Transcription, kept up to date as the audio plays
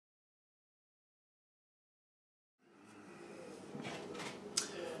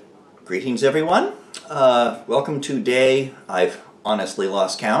Greetings, everyone. Welcome to day, I've honestly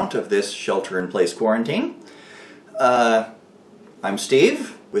lost count, of this shelter-in-place quarantine. I'm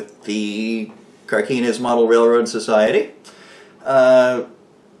Steve with the Carquinez Model Railroad Society. And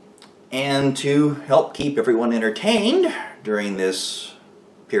to help keep everyone entertained during this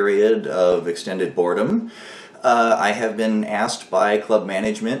period of extended boredom, I have been asked by club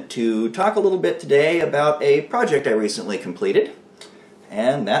management to talk a little bit today about a project I recently completed.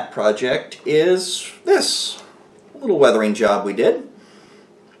 And that project is this little weathering job we did.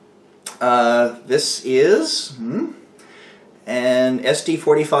 This is an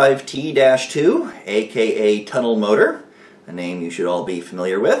SD45T-2, aka tunnel motor, a name you should all be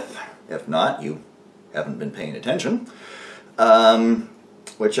familiar with. If not, you haven't been paying attention.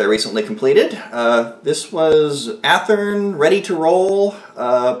 Which I recently completed. This was Athern, ready to roll,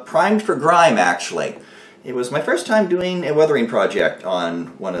 primed for grime, actually. It was my first time doing a weathering project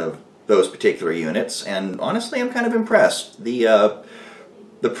on one of those particular units, and honestly I'm kind of impressed. The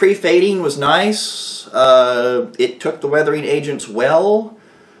pre-fading was nice, it took the weathering agents well,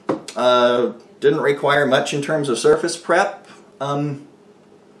 didn't require much in terms of surface prep. It's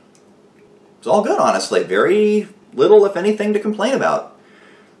all good, honestly. Very little, if anything, to complain about.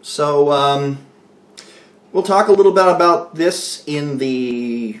 So we'll talk a little bit about this in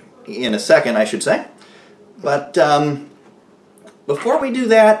a second, I should say. But before we do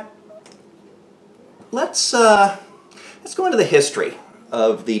that, let's go into the history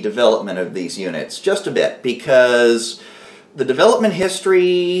of the development of these units just a bit, because the development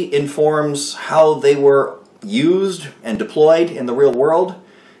history informs how they were used and deployed in the real world,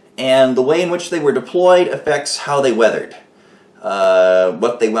 and the way in which they were deployed affects how they weathered,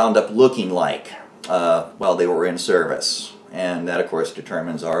 what they wound up looking like while they were in service, and that of course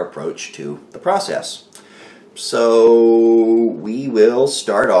determines our approach to the process. So we will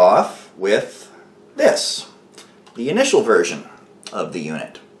start off with this, the initial version of the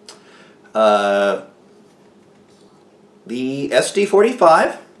unit. The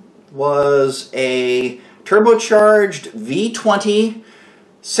SD45 was a turbocharged V20,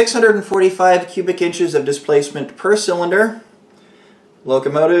 645 cubic inches of displacement per cylinder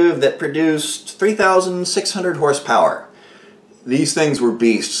locomotive that produced 3,600 horsepower. These things were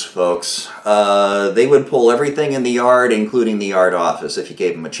beasts, folks. They would pull everything in the yard, including the yard office, if you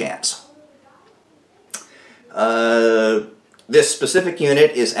gave them a chance. This specific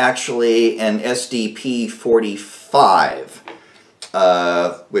unit is actually an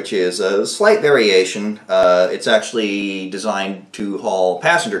SDP45, which is a slight variation. It's actually designed to haul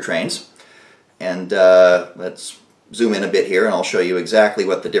passenger trains. And let's zoom in a bit here and I'll show you exactly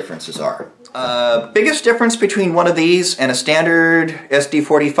what the differences are. Biggest difference between one of these and a standard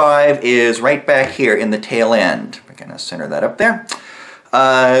SD45 is right back here in the tail end. We're going to center that up there.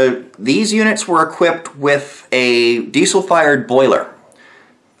 These units were equipped with a diesel-fired boiler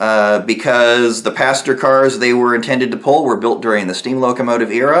because the passenger cars they were intended to pull were built during the steam locomotive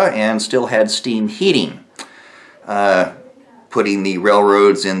era and still had steam heating, putting the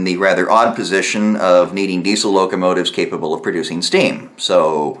railroads in the rather odd position of needing diesel locomotives capable of producing steam.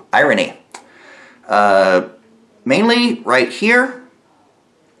 So, irony. Mainly right here,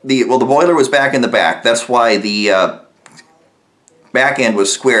 the boiler was back in the back. That's why the back end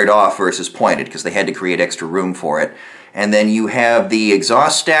was squared off versus pointed, because they had to create extra room for it. And then you have the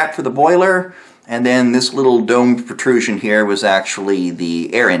exhaust stack for the boiler, and then this little dome protrusion here was actually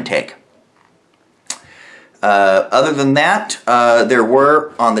the air intake. Other than that, there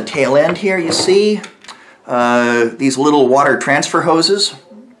were, on the tail end here, you see, these little water transfer hoses.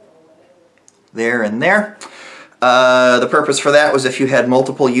 There and there. The purpose for that was if you had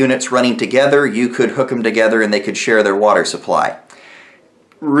multiple units running together, you could hook them together and they could share their water supply.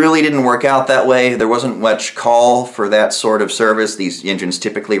 Really didn't work out that way. There wasn't much call for that sort of service. These engines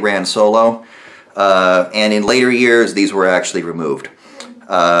typically ran solo. And in later years, these were actually removed.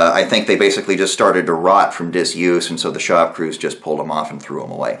 I think they basically just started to rot from disuse, and so the shop crews just pulled them off and threw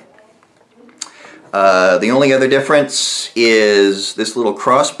them away. The only other difference is this little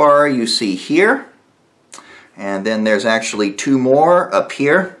crossbar you see here, and then there's actually two more up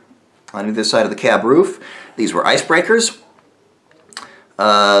here on either side of the cab roof. These were icebreakers.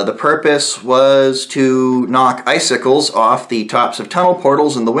 The purpose was to knock icicles off the tops of tunnel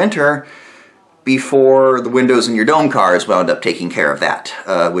portals in the winter before the windows in your dome cars wound up taking care of that,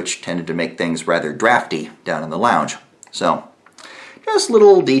 which tended to make things rather drafty down in the lounge. So, just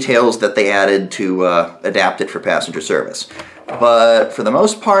little details that they added to adapt it for passenger service. But for the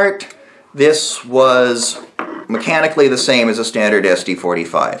most part, this was mechanically the same as a standard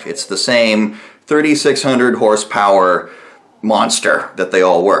SD45. It's the same 3,600 horsepower monster that they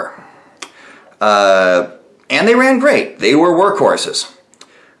all were. And they ran great. They were workhorses.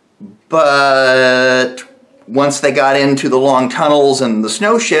 But once they got into the long tunnels and the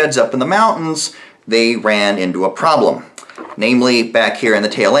snow sheds up in the mountains, they ran into a problem, namely back here in the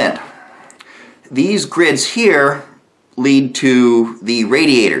tail end. These grids here lead to the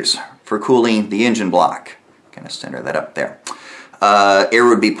radiators for cooling the engine block. Kind of center that up there. Air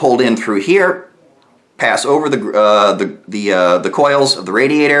would be pulled in through here, pass over the coils of the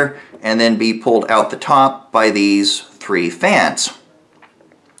radiator, and then be pulled out the top by these 3 fans.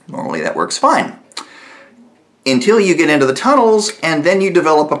 Normally that works fine. Until you get into the tunnels, and then you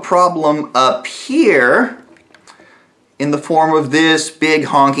develop a problem up here in the form of this big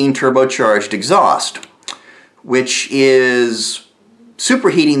honking turbocharged exhaust, which is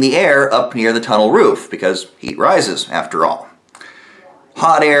superheating the air up near the tunnel roof, because heat rises after all.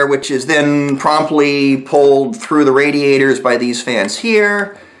 Hot air, which is then promptly pulled through the radiators by these fans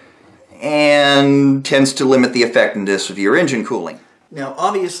here, and tends to limit the effectiveness of your engine cooling. Now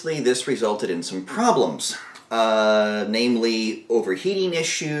obviously this resulted in some problems, namely overheating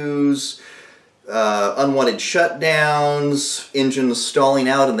issues, unwanted shutdowns, engines stalling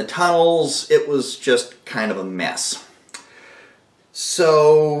out in the tunnels. It was just kind of a mess.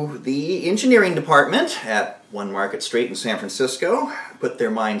 So the engineering department at 1 Market Street in San Francisco put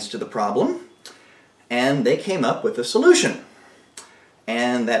their minds to the problem, and they came up with a solution.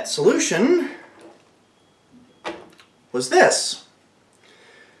 And that solution was this.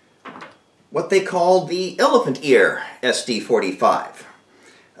 What they called the elephant ear SD45.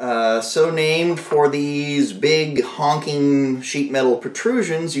 So named for these big honking sheet metal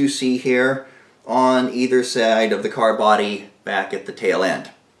protrusions you see here on either side of the car body back at the tail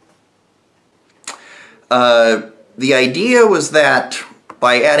end. The idea was that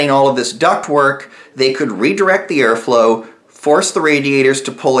by adding all of this ductwork, they could redirect the airflow, force the radiators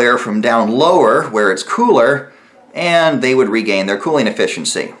to pull air from down lower where it's cooler, and they would regain their cooling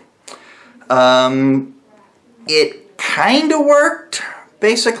efficiency. It kind of worked,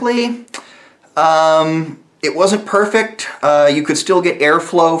 basically. It wasn't perfect. You could still get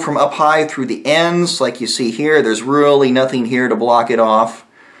airflow from up high through the ends, like you see here. There's really nothing here to block it off.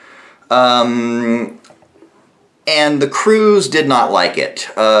 And the crews did not like it.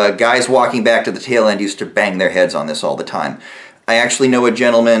 Guys walking back to the tail end used to bang their heads on this all the time. I actually know a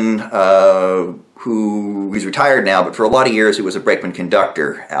gentleman he's retired now, but for a lot of years he was a brakeman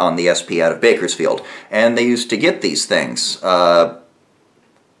conductor on the SP out of Bakersfield. And they used to get these things going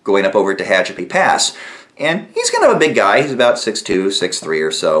up over to Tehachapi Pass. And he's kind of a big guy. He's about 6'2", 6'3"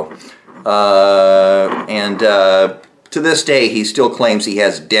 or so. To this day, he still claims he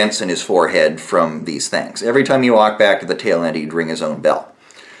has dents in his forehead from these things. Every time you walk back to the tail end, he'd ring his own bell.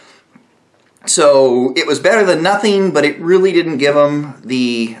 So it was better than nothing, but it really didn't give him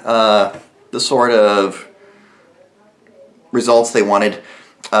the sort of results they wanted.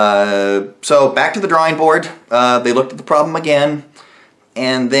 So back to the drawing board. They looked at the problem again.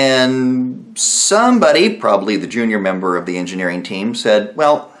 And then somebody, probably the junior member of the engineering team, said,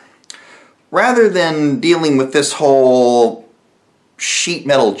 well, rather than dealing with this whole sheet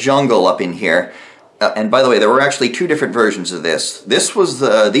metal jungle up in here, and by the way, there were actually 2 different versions of this.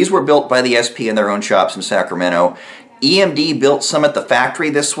 These were built by the SP in their own shops in Sacramento. EMD built some at the factory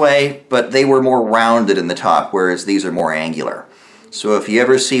this way, but they were more rounded in the top, whereas these are more angular. So if you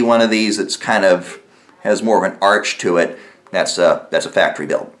ever see one of these that's kind of has more of an arch to it, that's a factory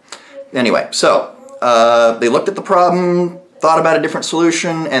build. Anyway, so they looked at the problem, thought about a different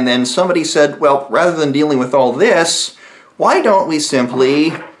solution, and then somebody said, well, rather than dealing with all this, why don't we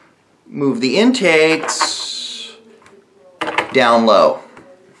simply move the intakes down low?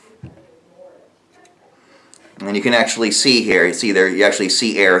 And you can actually see here, you see there, you actually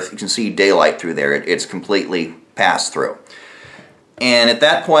see air, you can see daylight through there. It's completely passed through. And at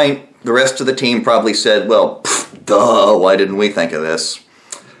that point, the rest of the team probably said, well, pff, duh, why didn't we think of this?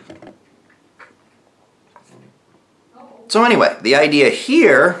 So anyway, the idea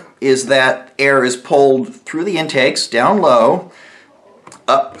here is that air is pulled through the intakes, down low,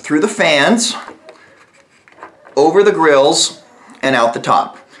 up through the fans, over the grills, and out the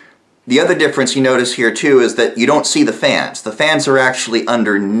top. The other difference you notice here too is that you don't see the fans. The fans are actually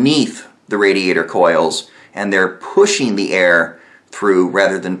underneath the radiator coils, and they're pushing the air through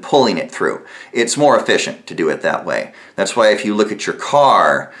rather than pulling it through. It's more efficient to do it that way. That's why if you look at your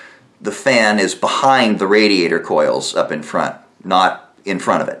car, the fan is behind the radiator coils up in front, not in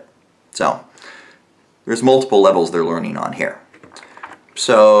front of it. So there's multiple levels they're learning on here.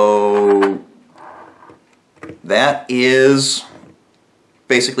 So that is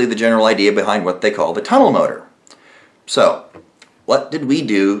basically the general idea behind what they call the tunnel motor. So what did we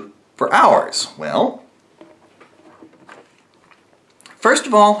do for hours? Well, first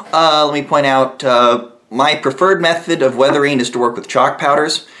of all, let me point out my preferred method of weathering is to work with chalk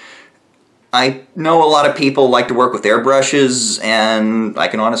powders. I know a lot of people like to work with airbrushes, and I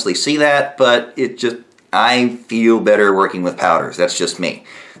can honestly see that, but I feel better working with powders. That's just me.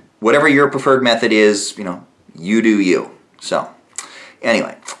 Whatever your preferred method is, you know, you do you. So,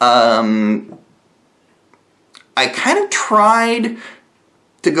 anyway, I kind of tried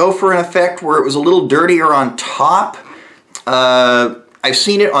to go for an effect where it was a little dirtier on top. I've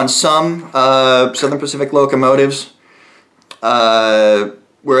seen it on some Southern Pacific locomotives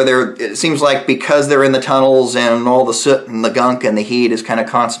where it seems like because they're in the tunnels and all the soot and the gunk and the heat is kind of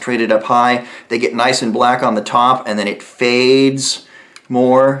concentrated up high, they get nice and black on the top and then it fades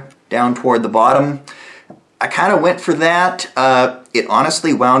more down toward the bottom. I kind of went for that. It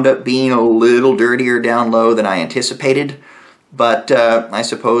honestly wound up being a little dirtier down low than I anticipated, but I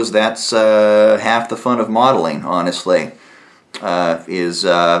suppose that's half the fun of modeling, honestly. Is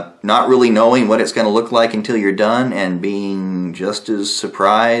not really knowing what it's going to look like until you're done and being just as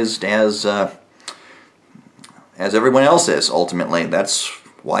surprised as everyone else is, ultimately. That's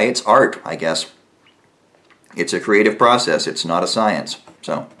why it's art, I guess. It's a creative process. It's not a science.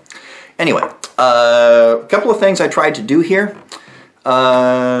 So, anyway, a couple of things I tried to do here. Get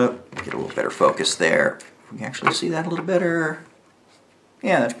a little better focus there. We can actually see that a little better.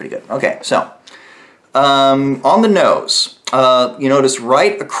 Yeah, that's pretty good. Okay, so, on the nose. You notice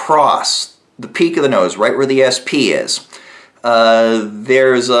right across the peak of the nose, right where the SP is,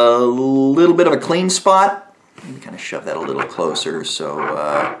 there's a little bit of a clean spot. Let me kind of shove that a little closer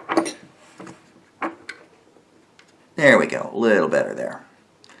so, there we go, a little better there.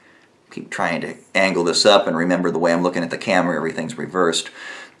 Keep trying to angle this up and remember the way I'm looking at the camera, everything's reversed.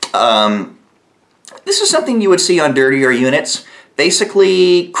 This is something you would see on dirtier units.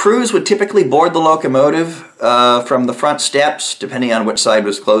 Basically, crews would typically board the locomotive from the front steps, depending on which side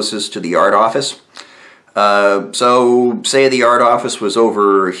was closest to the yard office. So, say the yard office was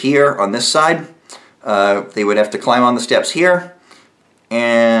over here on this side. They would have to climb on the steps here,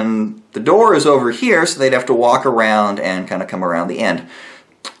 and the door is over here, so they'd have to walk around and kind of come around the end.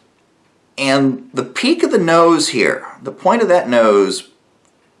 And the peak of the nose here, the point of that nose,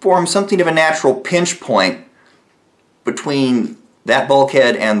 forms something of a natural pinch point between that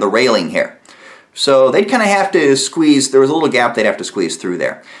bulkhead and the railing here. So they'd kind of have to squeeze, there was a little gap they'd have to squeeze through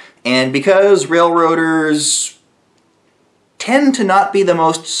there. And because railroaders tend to not be the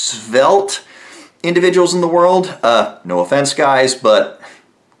most svelte individuals in the world, no offense guys, but,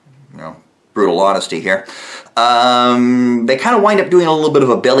 you know, brutal honesty here, they kind of wind up doing a little bit of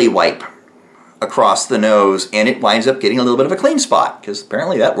a belly wipe across the nose, and it winds up getting a little bit of a clean spot, because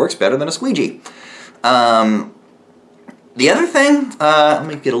apparently that works better than a squeegee. The other thing, let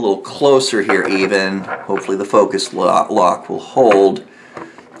me get a little closer here even, hopefully the focus lock will hold.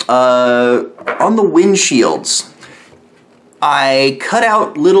 On the windshields, I cut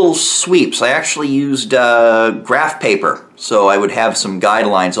out little sweeps. I actually used graph paper, so I would have some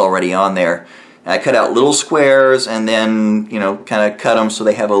guidelines already on there. And I cut out little squares and then, you know, kind of cut them so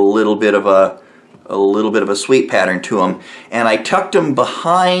they have a little bit of a sweep pattern to them. And I tucked them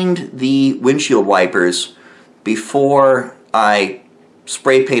behind the windshield wipers before I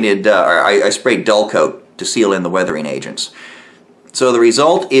spray painted, I sprayed dull coat to seal in the weathering agents. So the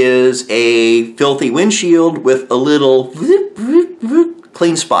result is a filthy windshield with a little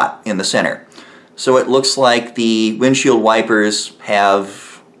clean spot in the center. So it looks like the windshield wipers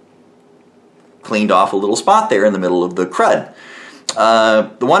have cleaned off a little spot there in the middle of the crud.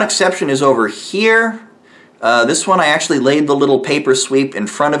 The one exception is over here. This one I actually laid the little paper sweep in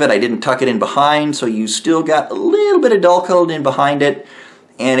front of it. I didn't tuck it in behind, so you still got a little bit of dull coat in behind it,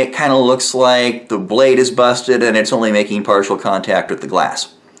 and it kind of looks like the blade is busted and it's only making partial contact with the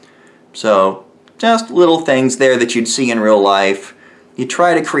glass. So just little things there that you'd see in real life. You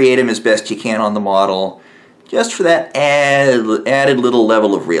try to create them as best you can on the model, just for that added little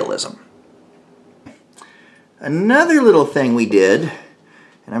level of realism. Another little thing we did,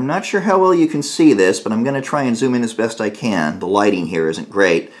 and I'm not sure how well you can see this, but I'm going to try and zoom in as best I can. The lighting here isn't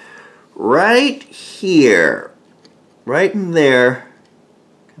great. Right here, right in there,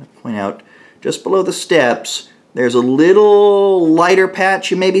 I'm going to point out, just below the steps, there's a little lighter patch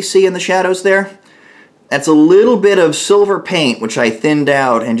you maybe see in the shadows there. That's a little bit of silver paint, which I thinned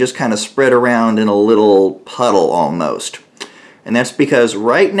out and just kind of spread around in a little puddle almost. And that's because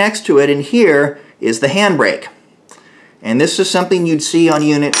right next to it in here is the handbrake. And this is something you'd see on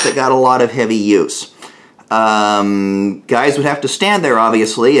units that got a lot of heavy use. Guys would have to stand there,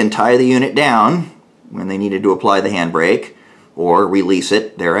 obviously, and tie the unit down when they needed to apply the handbrake. or release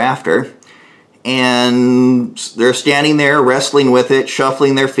it thereafter. And they're standing there wrestling with it,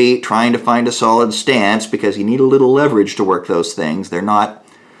 shuffling their feet, trying to find a solid stance, because you need a little leverage to work those things. They're not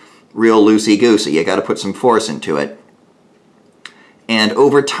real loosey-goosey. You got to put some force into it. And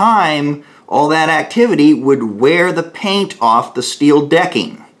over time, all that activity would wear the paint off the steel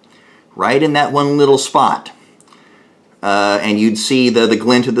decking, right in that one little spot. And you'd see the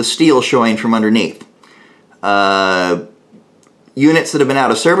glint of the steel showing from underneath. Units that have been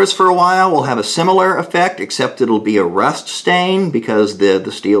out of service for a while will have a similar effect, except it'll be a rust stain because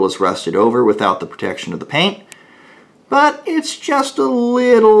the steel is rusted over without the protection of the paint. But it's just a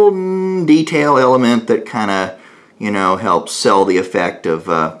little detail element that kind of, you know, helps sell the effect of,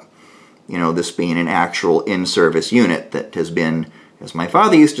 you know, this being an actual in-service unit that has been, as my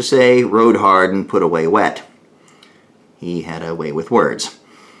father used to say, rode hard and put away wet. He had a way with words.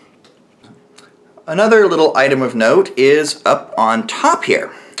 Another little item of note is up on top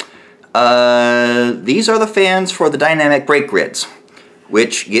here. These are the fans for the dynamic brake grids,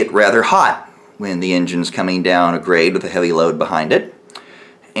 which get rather hot when the engine's coming down a grade with a heavy load behind it.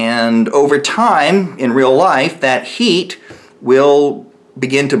 And over time, in real life, that heat will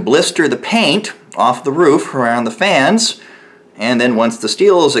begin to blister the paint off the roof around the fans, and then once the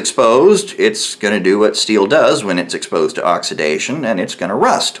steel is exposed, it's going to do what steel does when it's exposed to oxidation, and it's going to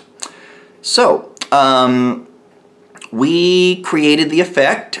rust. So, we created the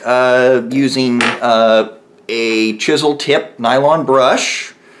effect using a chisel tip nylon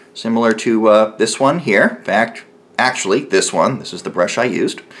brush, similar to this one here. In fact, actually, this is the brush I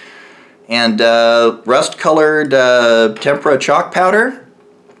used. And rust-colored tempera chalk powder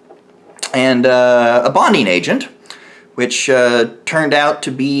and a bonding agent, which turned out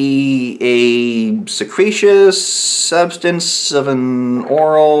to be a secretions substance of an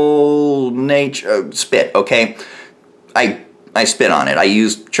oral nature, spit, okay? I spit on it. I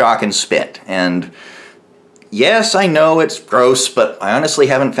used chalk and spit, and yes, I know it's gross, but I honestly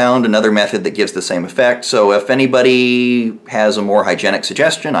haven't found another method that gives the same effect, so if anybody has a more hygienic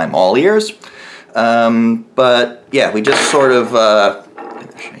suggestion, I'm all ears. But yeah, we just sort of, I'll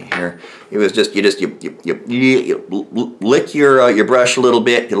show you here. It was just, you lick your brush a little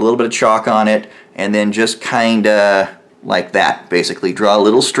bit, get a little bit of chalk on it, and then just kind of like that, basically draw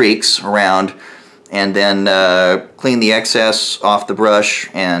little streaks around, and then clean the excess off the brush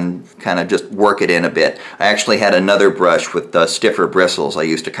and kind of just work it in a bit. I actually had another brush with stiffer bristles. I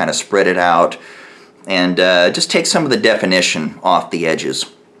used to kind of spread it out and just take some of the definition off the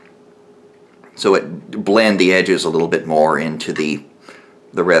edges, so it blend the edges a little bit more into the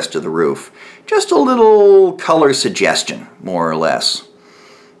rest of the roof. Just a little color suggestion, more or less,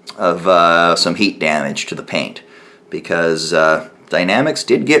 of some heat damage to the paint, because dynamics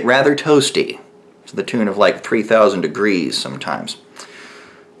did get rather toasty, to the tune of like 3,000 degrees sometimes.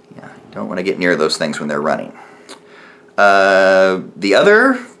 Yeah, don't want to get near those things when they're running.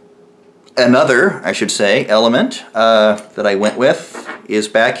 Another, I should say, element that I went with is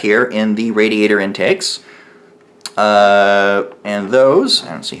back here in the radiator intakes. And those,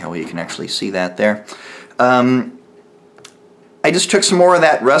 I don't see how you can actually see that there. I just took some more of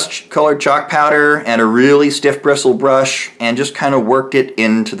that rust-colored chalk powder and a really stiff bristle brush and just kind of worked it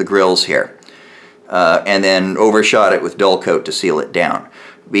into the grills here. And then overshot it with dull coat to seal it down,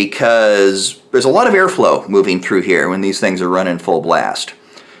 because there's a lot of airflow moving through here when these things are running full blast.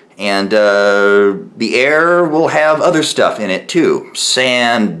 And the air will have other stuff in it too.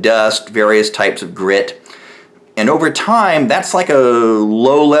 Sand, dust, various types of grit. And over time, that's like a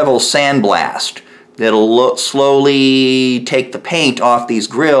low-level sandblast that'll slowly take the paint off these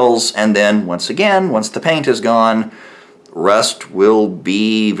grills, and then once again, once the paint is gone, rust will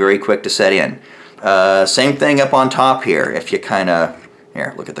be very quick to set in. Same thing up on top here. If you kind of,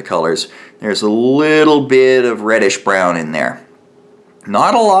 here, look at the colors. There's a little bit of reddish brown in there.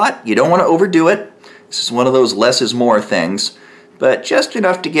 Not a lot. You don't want to overdo it. This is one of those less is more things, but just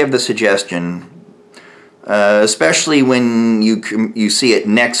enough to give the suggestion, especially when you see it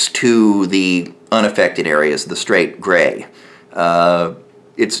next to the unaffected areas, the straight gray.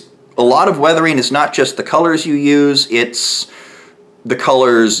 It's a lot of weathering is not just the colors you use, it's the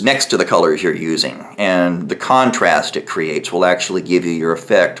colors next to the colors you're using, and the contrast it creates will actually give you your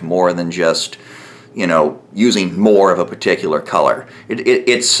effect more than just, you know, using more of a particular color.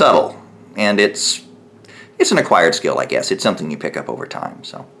 It's subtle, and it's an acquired skill, I guess. It's something you pick up over time.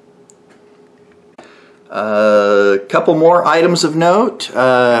 So, a couple more items of note. See if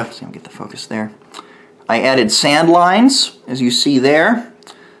I can get the focus there. I added sand lines, as you see there.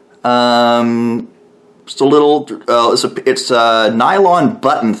 Just a little. It's a nylon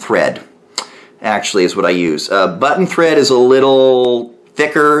button thread, actually, is what I use. Button thread is a little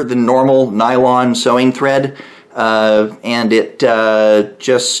thicker than normal nylon sewing thread, and it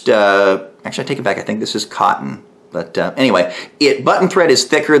actually, I take it back, I think this is cotton. But anyway, button thread is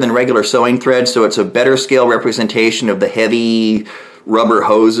thicker than regular sewing thread, so it's a better scale representation of the heavy rubber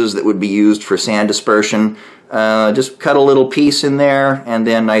hoses that would be used for sand dispersion. Just cut a little piece in there, and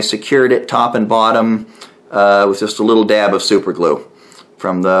then I secured it top and bottom with just a little dab of super glue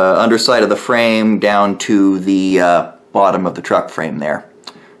from the underside of the frame down to the bottom of the truck frame there.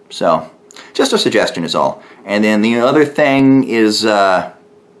 So, just a suggestion is all. And then the other thing is, I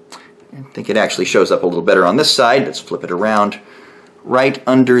think it actually shows up a little better on this side. Let's flip it around. Right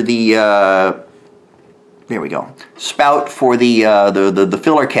under the, there we go, spout for the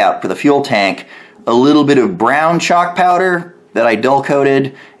filler cap for the fuel tank, a little bit of brown chalk powder that I dull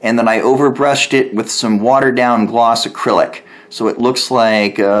coated, and then I overbrushed it with some watered down gloss acrylic. So it looks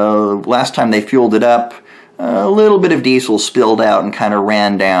like last time they fueled it up, a little bit of diesel spilled out and kind of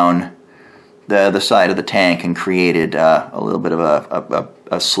ran down the side of the tank and created a little bit of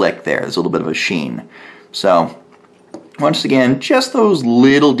a slick there. There's a little bit of a sheen. So once again, just those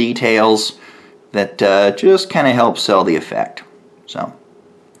little details that just kind of help sell the effect. So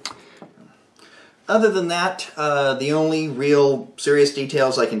other than that, the only real serious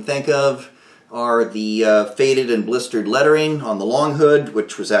details I can think of are the faded and blistered lettering on the long hood,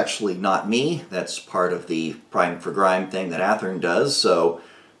 which was actually not me. That's part of the Prime for Grime thing that Athearn does, so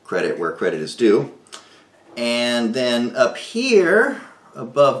credit where credit is due. And then up here,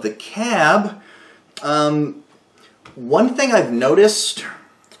 above the cab, one thing I've noticed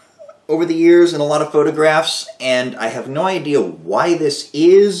over the years in a lot of photographs, and I have no idea why this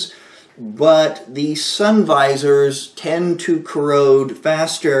is, but the sun visors tend to corrode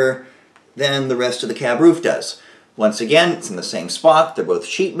faster than the rest of the cab roof does. Once again, it's in the same spot. They're both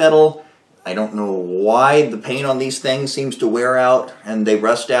sheet metal. I don't know why the paint on these things seems to wear out and they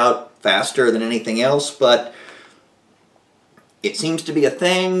rust out faster than anything else, but it seems to be a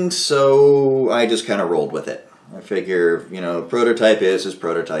thing, so I just kind of rolled with it. I figure, you know, prototype is as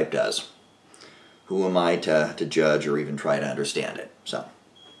prototype does. Who am I to judge or even try to understand it?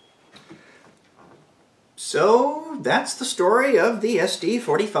 So that's the story of the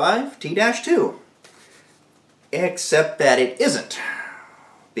SD45T-2. Except that it isn't,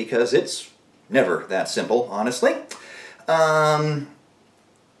 because it's never that simple, honestly. The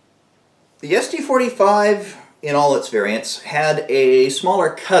SD45, in all its variants, had a smaller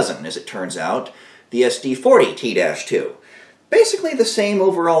cousin, as it turns out, the SD40T-2. Basically the same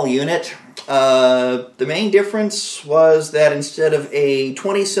overall unit. The main difference was that instead of a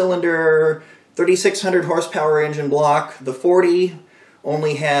 20-cylinder 3,600 horsepower engine block, the 40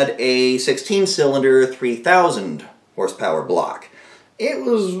 only had a 16-cylinder 3,000 horsepower block. It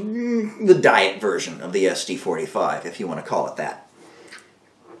was the diet version of the SD45, if you want to call it that.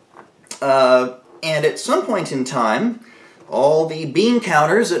 And at some point in time, all the bean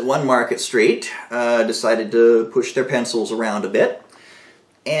counters at 1 Market Street decided to push their pencils around a bit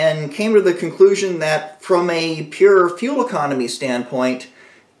and came to the conclusion that from a pure fuel economy standpoint,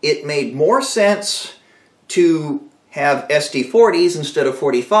 it made more sense to have SD40s instead of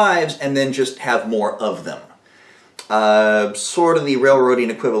 45s and then just have more of them. Sort of the railroading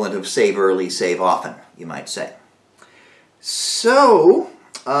equivalent of save early, save often, you might say. So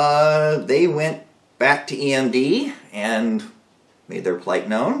they went back to EMD and made their plight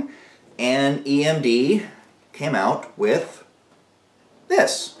known, and EMD came out with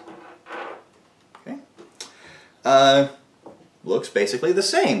this. Okay. Looks basically the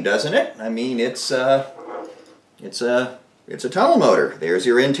same, doesn't it? I mean, it's a tunnel motor. There's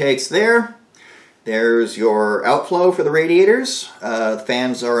your intakes there. There's your outflow for the radiators. The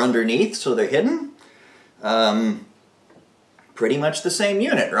fans are underneath, so they're hidden. Pretty much the same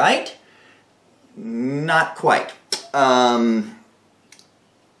unit, right? Not quite.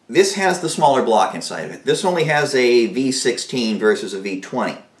 This has the smaller block inside of it. This only has a V16 versus a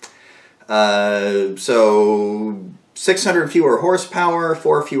V20. So 600 fewer horsepower,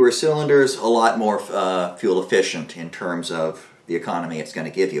 4 fewer cylinders, a lot more fuel efficient in terms of the economy it's going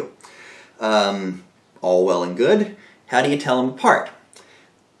to give you. All well and good. How do you tell them apart?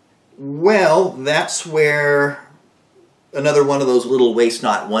 Well, that's where another one of those little waste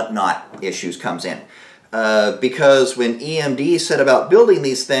not, want not issues comes in. Because when EMD set about building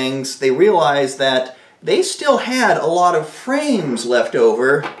these things, they realized that they still had a lot of frames left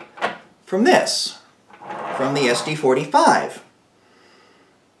over from this, from the SD45.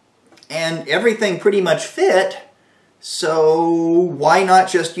 And everything pretty much fit, so why not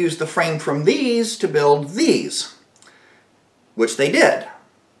just use the frame from these to build these? Which they did.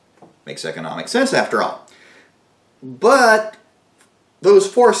 Makes economic sense after all. But those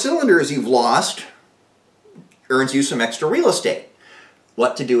 4 cylinders you've lost earns you some extra real estate.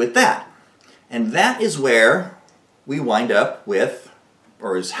 What to do with that? And that is where we wind up with,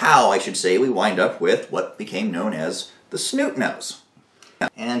 or is how I should say, we wind up with what became known as the snoot nose.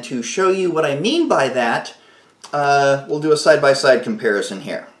 And to show you what I mean by that, we'll do a side-by-side comparison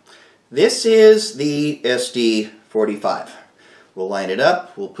here. This is the SD45. We'll line it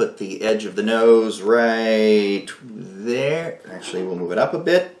up. We'll put the edge of the nose right there. Actually, we'll move it up a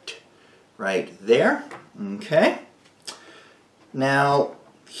bit. Right there. Okay. Now,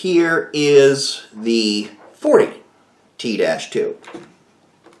 here is the 40 T-2.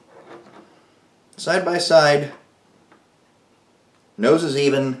 Side by side. Nose is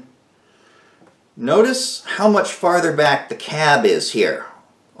even. Notice how much farther back the cab is here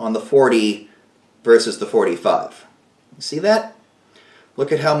on the 40 versus the 45. You see that?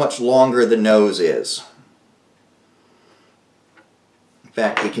 Look at how much longer the nose is. In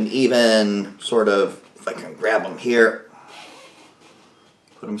fact, we can even sort of, if I can grab them here,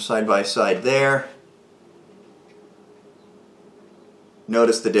 put them side by side there.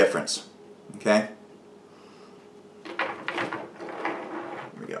 Notice the difference, okay?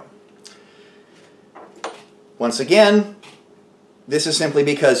 Once again, this is simply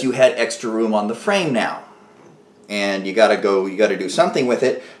because you had extra room on the frame now. And you gotta do something with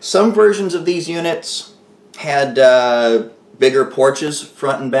it. Some versions of these units had bigger porches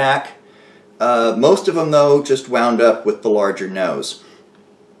front and back. Most of them, though, just wound up with the larger nose.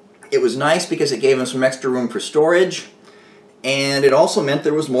 It was nice because it gave them some extra room for storage, and it also meant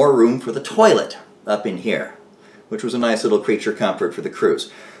there was more room for the toilet up in here, which was a nice little creature comfort for the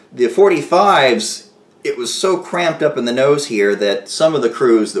crews. The 45s, it was so cramped up in the nose here that some of the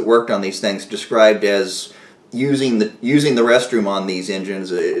crews that worked on these things described as using the restroom on these engines.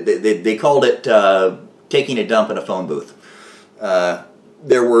 They called it taking a dump in a phone booth.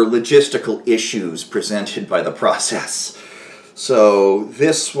 There were logistical issues presented by the process. So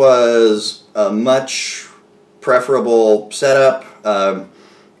this was a much preferable setup.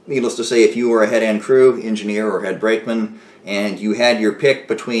 Needless to say, if you were a head-end crew, engineer or head brakeman, and you had your pick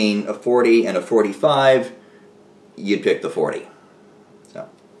between a 40 and a 45, you'd pick the 40.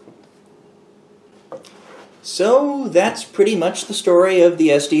 So that's pretty much the story of the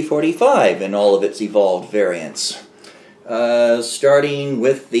SD45 and all of its evolved variants. Starting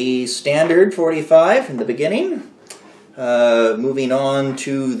with the standard 45 in the beginning, moving on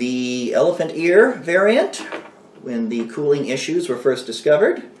to the elephant ear variant when the cooling issues were first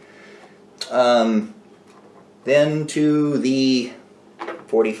discovered. Then to the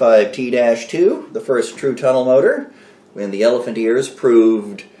 45 T-2, the first true tunnel motor, when the elephant ears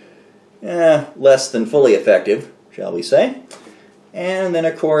proved less than fully effective, shall we say. And then,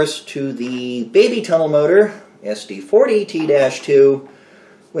 of course, to the baby tunnel motor, SD40 T-2,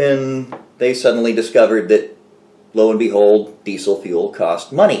 when they suddenly discovered that, lo and behold, diesel fuel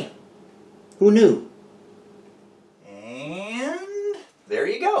cost money. Who knew? And there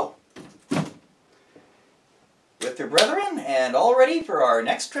you go. With their brethren, and all ready for our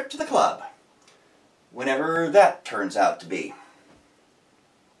next trip to the club, whenever that turns out to be.